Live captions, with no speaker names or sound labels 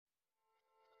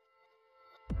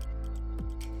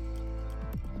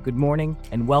Good morning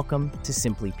and welcome to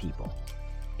Simply People.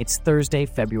 It's Thursday,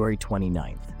 February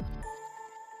 29th.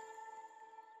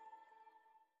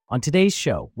 On today's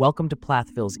show, welcome to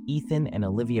Plathville's Ethan and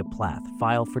Olivia Plath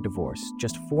file for divorce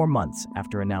just 4 months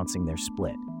after announcing their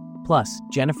split. Plus,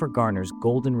 Jennifer Garner's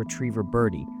golden retriever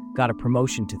Birdie got a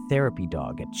promotion to therapy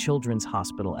dog at Children's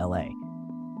Hospital LA.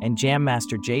 And Jam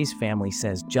Master Jay's family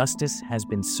says justice has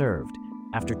been served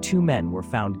after 2 men were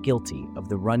found guilty of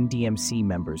the Run DMC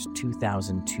members'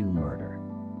 2002 murder.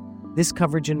 This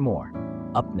coverage and more,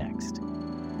 up next.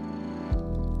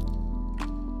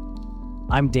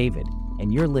 I'm David,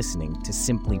 and you're listening to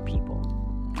Simply People.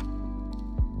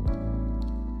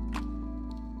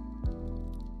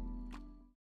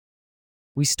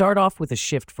 We start off with a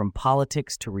shift from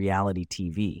politics to reality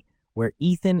TV, where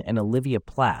Ethan and Olivia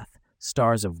Plath,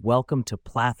 stars of Welcome to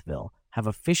Plathville, have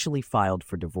officially filed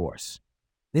for divorce.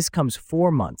 This comes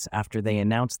 4 months after they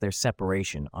announced their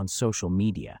separation on social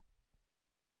media.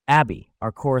 Abby,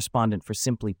 our correspondent for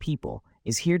Simply People,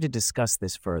 is here to discuss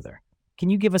this further. Can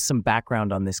you give us some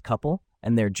background on this couple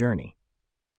and their journey?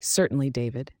 Certainly,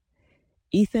 David.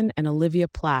 Ethan and Olivia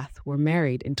Plath were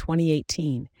married in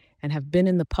 2018 and have been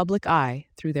in the public eye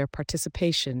through their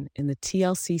participation in the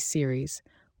TLC series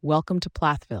Welcome to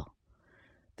Plathville.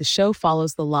 The show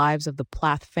follows the lives of the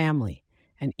Plath family,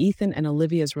 and Ethan and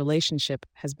Olivia's relationship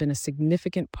has been a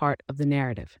significant part of the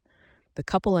narrative. The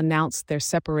couple announced their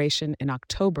separation in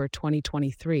October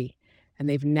 2023, and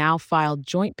they've now filed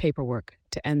joint paperwork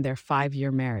to end their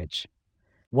 5-year marriage.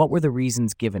 What were the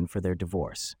reasons given for their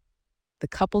divorce? The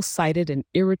couple cited an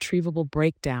irretrievable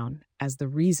breakdown as the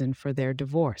reason for their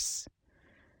divorce.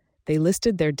 They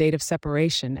listed their date of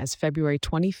separation as February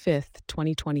 25th,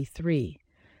 2023,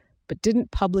 but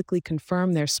didn't publicly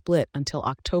confirm their split until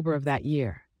October of that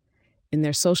year. In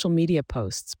their social media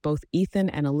posts, both Ethan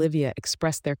and Olivia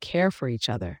expressed their care for each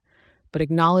other, but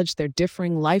acknowledged their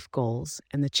differing life goals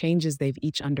and the changes they've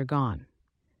each undergone.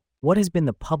 What has been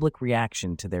the public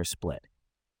reaction to their split?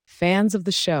 Fans of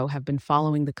the show have been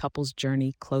following the couple's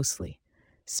journey closely.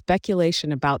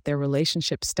 Speculation about their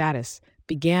relationship status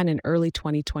began in early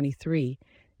 2023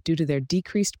 due to their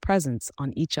decreased presence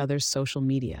on each other's social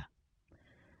media.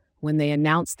 When they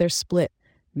announced their split,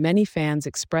 many fans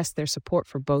expressed their support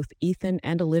for both Ethan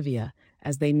and Olivia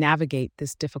as they navigate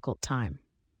this difficult time.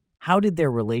 How did their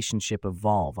relationship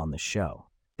evolve on the show?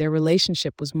 Their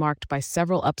relationship was marked by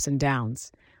several ups and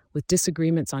downs, with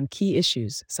disagreements on key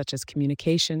issues such as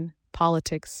communication,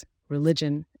 politics,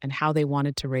 religion, and how they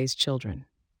wanted to raise children.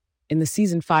 In the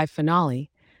season 5 finale,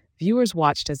 viewers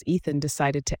watched as Ethan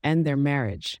decided to end their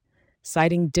marriage,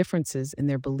 citing differences in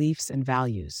their beliefs and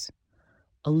values.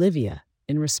 Olivia,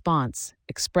 in response,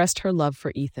 expressed her love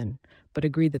for Ethan, but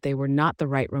agreed that they were not the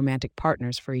right romantic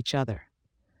partners for each other.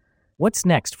 What's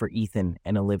next for Ethan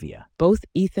and Olivia? Both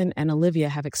Ethan and Olivia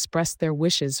have expressed their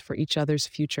wishes for each other's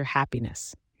future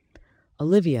happiness.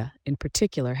 Olivia, in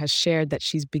particular, has shared that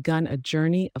she's begun a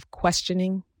journey of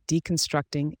questioning,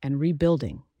 deconstructing, and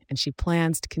rebuilding, and she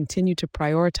plans to continue to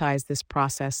prioritize this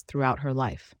process throughout her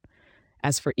life.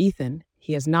 As for Ethan,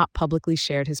 he has not publicly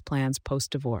shared his plans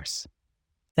post-divorce.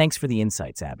 Thanks for the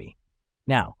insights, Abby.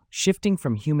 Now, shifting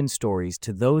from human stories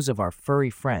to those of our furry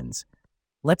friends,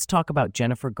 let's talk about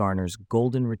Jennifer Garner's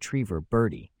golden retriever,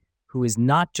 Birdie, who is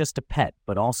not just a pet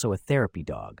but also a therapy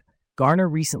dog. Garner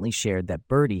recently shared that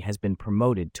Birdie has been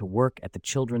promoted to work at the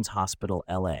Children's Hospital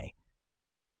LA.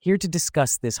 Here to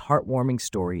discuss this heartwarming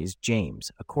story is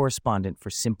James, a correspondent for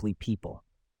Simply People.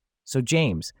 So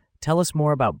James, tell us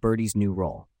more about Birdie's new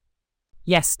role.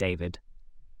 Yes, David.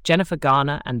 Jennifer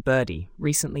Garner and Birdie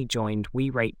recently joined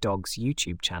We Rate Dogs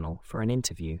YouTube channel for an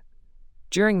interview.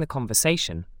 During the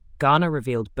conversation, Garner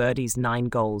revealed Birdie's 9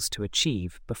 goals to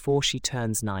achieve before she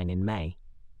turns 9 in May.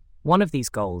 One of these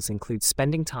goals includes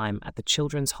spending time at the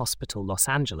Children's Hospital Los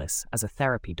Angeles as a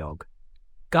therapy dog.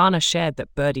 Garner shared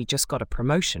that Birdie just got a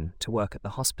promotion to work at the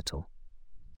hospital.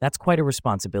 That's quite a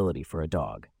responsibility for a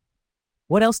dog.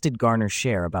 What else did Garner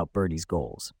share about Birdie's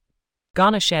goals?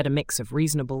 Garner shared a mix of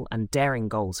reasonable and daring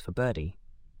goals for Birdie.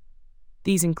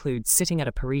 These include sitting at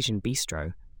a Parisian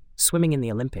bistro, swimming in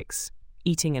the Olympics,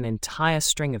 eating an entire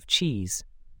string of cheese,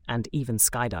 and even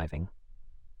skydiving.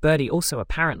 Birdie also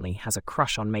apparently has a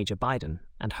crush on Major Biden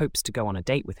and hopes to go on a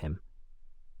date with him.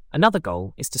 Another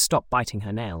goal is to stop biting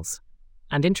her nails.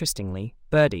 And interestingly,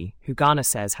 Birdie, who Garner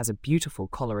says has a beautiful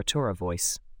coloratura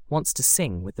voice, wants to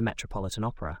sing with the Metropolitan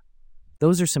Opera.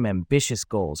 Those are some ambitious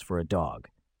goals for a dog.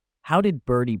 How did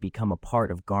Birdie become a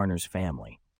part of Garner's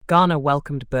family? Garner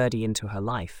welcomed Birdie into her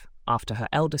life after her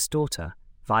eldest daughter,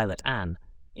 Violet Ann,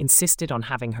 insisted on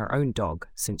having her own dog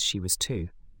since she was 2.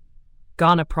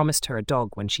 Garner promised her a dog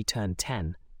when she turned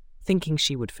 10, thinking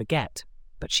she would forget,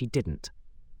 but she didn't.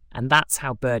 And that's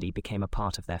how Birdie became a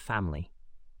part of their family.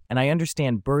 And I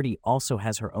understand Birdie also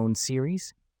has her own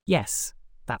series? Yes,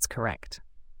 that's correct.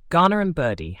 Garner and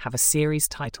Birdie have a series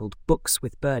titled Books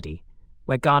with Birdie,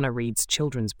 where Garner reads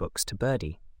children's books to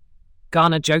Birdie.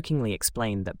 Garner jokingly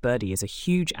explained that Birdie is a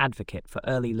huge advocate for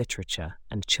early literature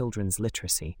and children's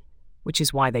literacy, which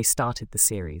is why they started the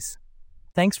series.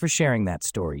 Thanks for sharing that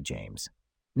story, James.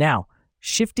 Now,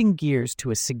 shifting gears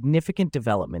to a significant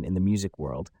development in the music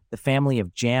world, the family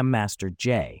of Jam Master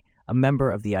Jay, a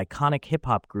member of the iconic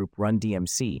hip-hop group Run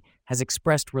DMC, has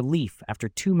expressed relief after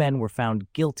two men were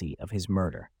found guilty of his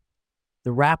murder.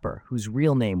 The rapper, whose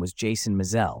real name was Jason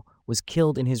Mizell, was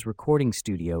killed in his recording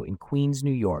studio in Queens,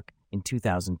 New York in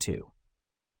 2002.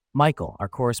 Michael, our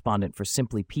correspondent for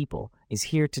Simply People, is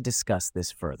here to discuss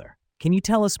this further. Can you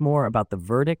tell us more about the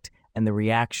verdict and the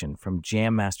reaction from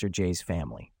Jam Master Jay's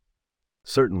family?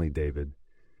 Certainly, David.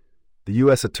 The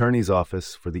U.S. Attorney's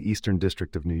Office for the Eastern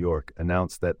District of New York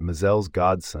announced that Mizell's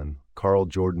godson, Carl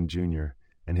Jordan Jr.,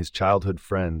 and his childhood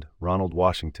friend, Ronald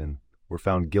Washington, were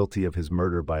found guilty of his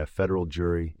murder by a federal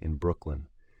jury in Brooklyn.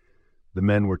 The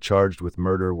men were charged with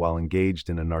murder while engaged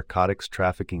in a narcotics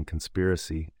trafficking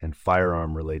conspiracy and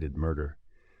firearm-related murder.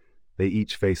 They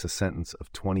each face a sentence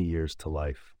of 20 years to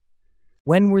life.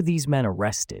 When were these men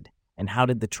arrested, and how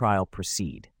did the trial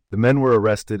proceed? The men were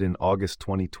arrested in August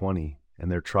 2020, and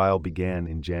their trial began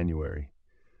in January.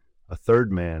 A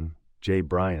third man, Jay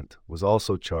Bryant, was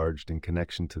also charged in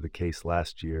connection to the case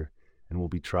last year and will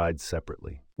be tried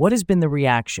separately. What has been the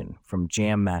reaction from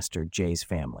Jam Master Jay's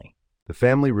family? The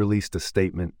family released a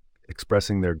statement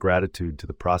expressing their gratitude to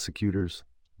the prosecutors,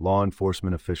 law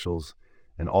enforcement officials,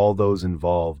 and all those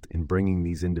involved in bringing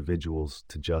these individuals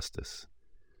to justice.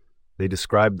 They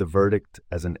described the verdict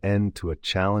as an end to a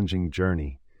challenging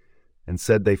journey and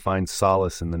said they find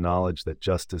solace in the knowledge that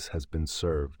justice has been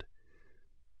served.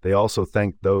 They also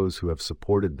thanked those who have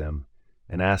supported them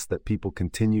and asked that people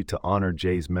continue to honor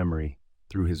Jay's memory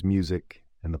through his music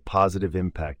and the positive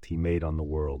impact he made on the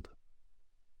world.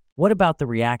 What about the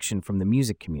reaction from the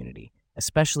music community,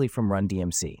 especially from Run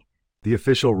DMC? The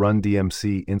official Run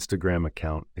DMC Instagram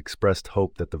account expressed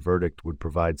hope that the verdict would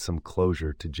provide some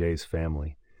closure to Jay's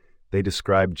family. They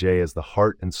described Jay as the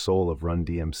heart and soul of Run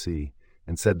DMC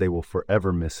and said they will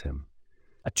forever miss him.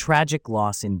 A tragic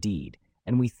loss indeed,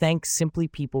 and we thank Simply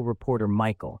People reporter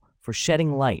Michael for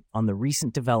shedding light on the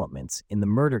recent developments in the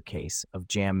murder case of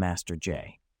Jam Master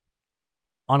Jay.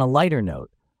 On a lighter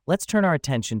note, let's turn our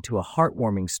attention to a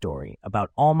heartwarming story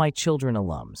about All My Children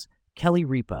alums, Kelly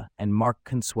Ripa and Mark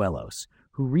Consuelos,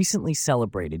 who recently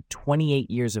celebrated 28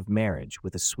 years of marriage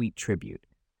with a sweet tribute.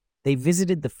 They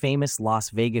visited the famous Las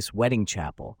Vegas wedding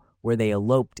chapel, where they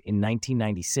eloped in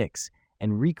 1996,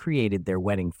 and recreated their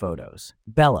wedding photos.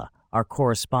 Bella, our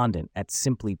correspondent at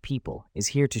Simply People, is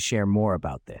here to share more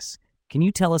about this. Can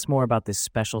you tell us more about this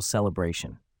special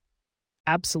celebration?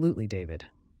 Absolutely, David.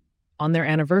 On their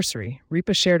anniversary,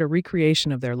 Ripa shared a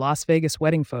recreation of their Las Vegas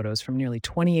wedding photos from nearly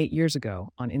 28 years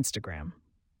ago on Instagram.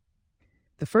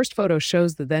 The first photo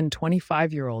shows the then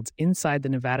 25-year-olds inside the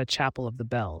Nevada Chapel of the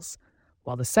Bells,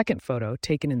 while the second photo,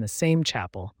 taken in the same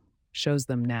chapel, shows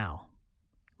them now.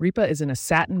 Ripa is in a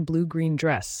satin blue-green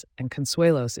dress and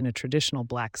Consuelos in a traditional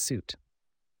black suit.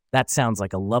 That sounds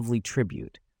like a lovely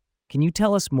tribute. Can you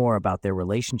tell us more about their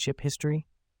relationship history?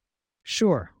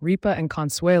 Sure, Ripa and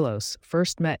Consuelos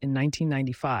first met in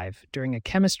 1995 during a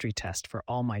chemistry test for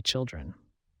All My Children.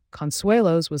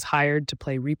 Consuelos was hired to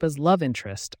play Ripa's love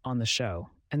interest on the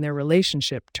show, and their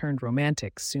relationship turned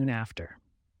romantic soon after.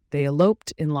 They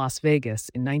eloped in Las Vegas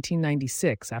in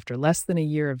 1996 after less than a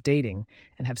year of dating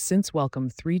and have since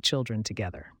welcomed 3 children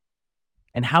together.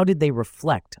 And how did they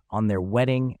reflect on their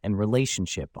wedding and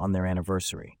relationship on their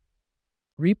anniversary?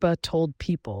 Ripa told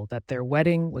People that their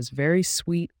wedding was very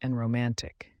sweet and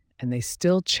romantic, and they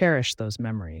still cherish those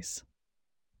memories.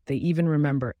 They even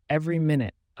remember every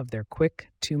minute of their quick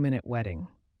 2-minute wedding.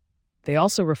 They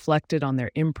also reflected on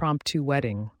their impromptu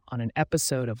wedding on an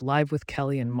episode of Live with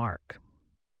Kelly and Mark.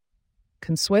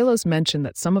 Consuelos mentioned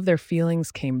that some of their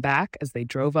feelings came back as they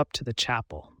drove up to the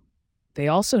chapel. They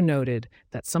also noted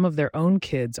that some of their own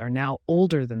kids are now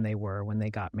older than they were when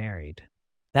they got married.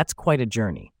 That's quite a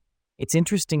journey. It's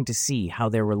interesting to see how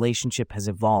their relationship has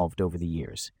evolved over the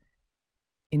years.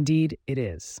 Indeed, it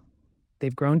is.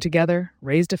 They've grown together,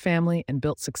 raised a family, and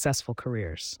built successful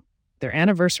careers. Their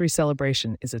anniversary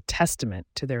celebration is a testament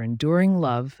to their enduring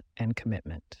love and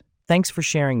commitment. Thanks for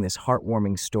sharing this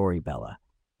heartwarming story, Bella.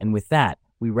 And with that,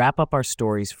 we wrap up our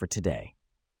stories for today.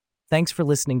 Thanks for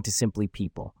listening to Simply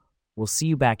People. We'll see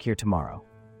you back here tomorrow.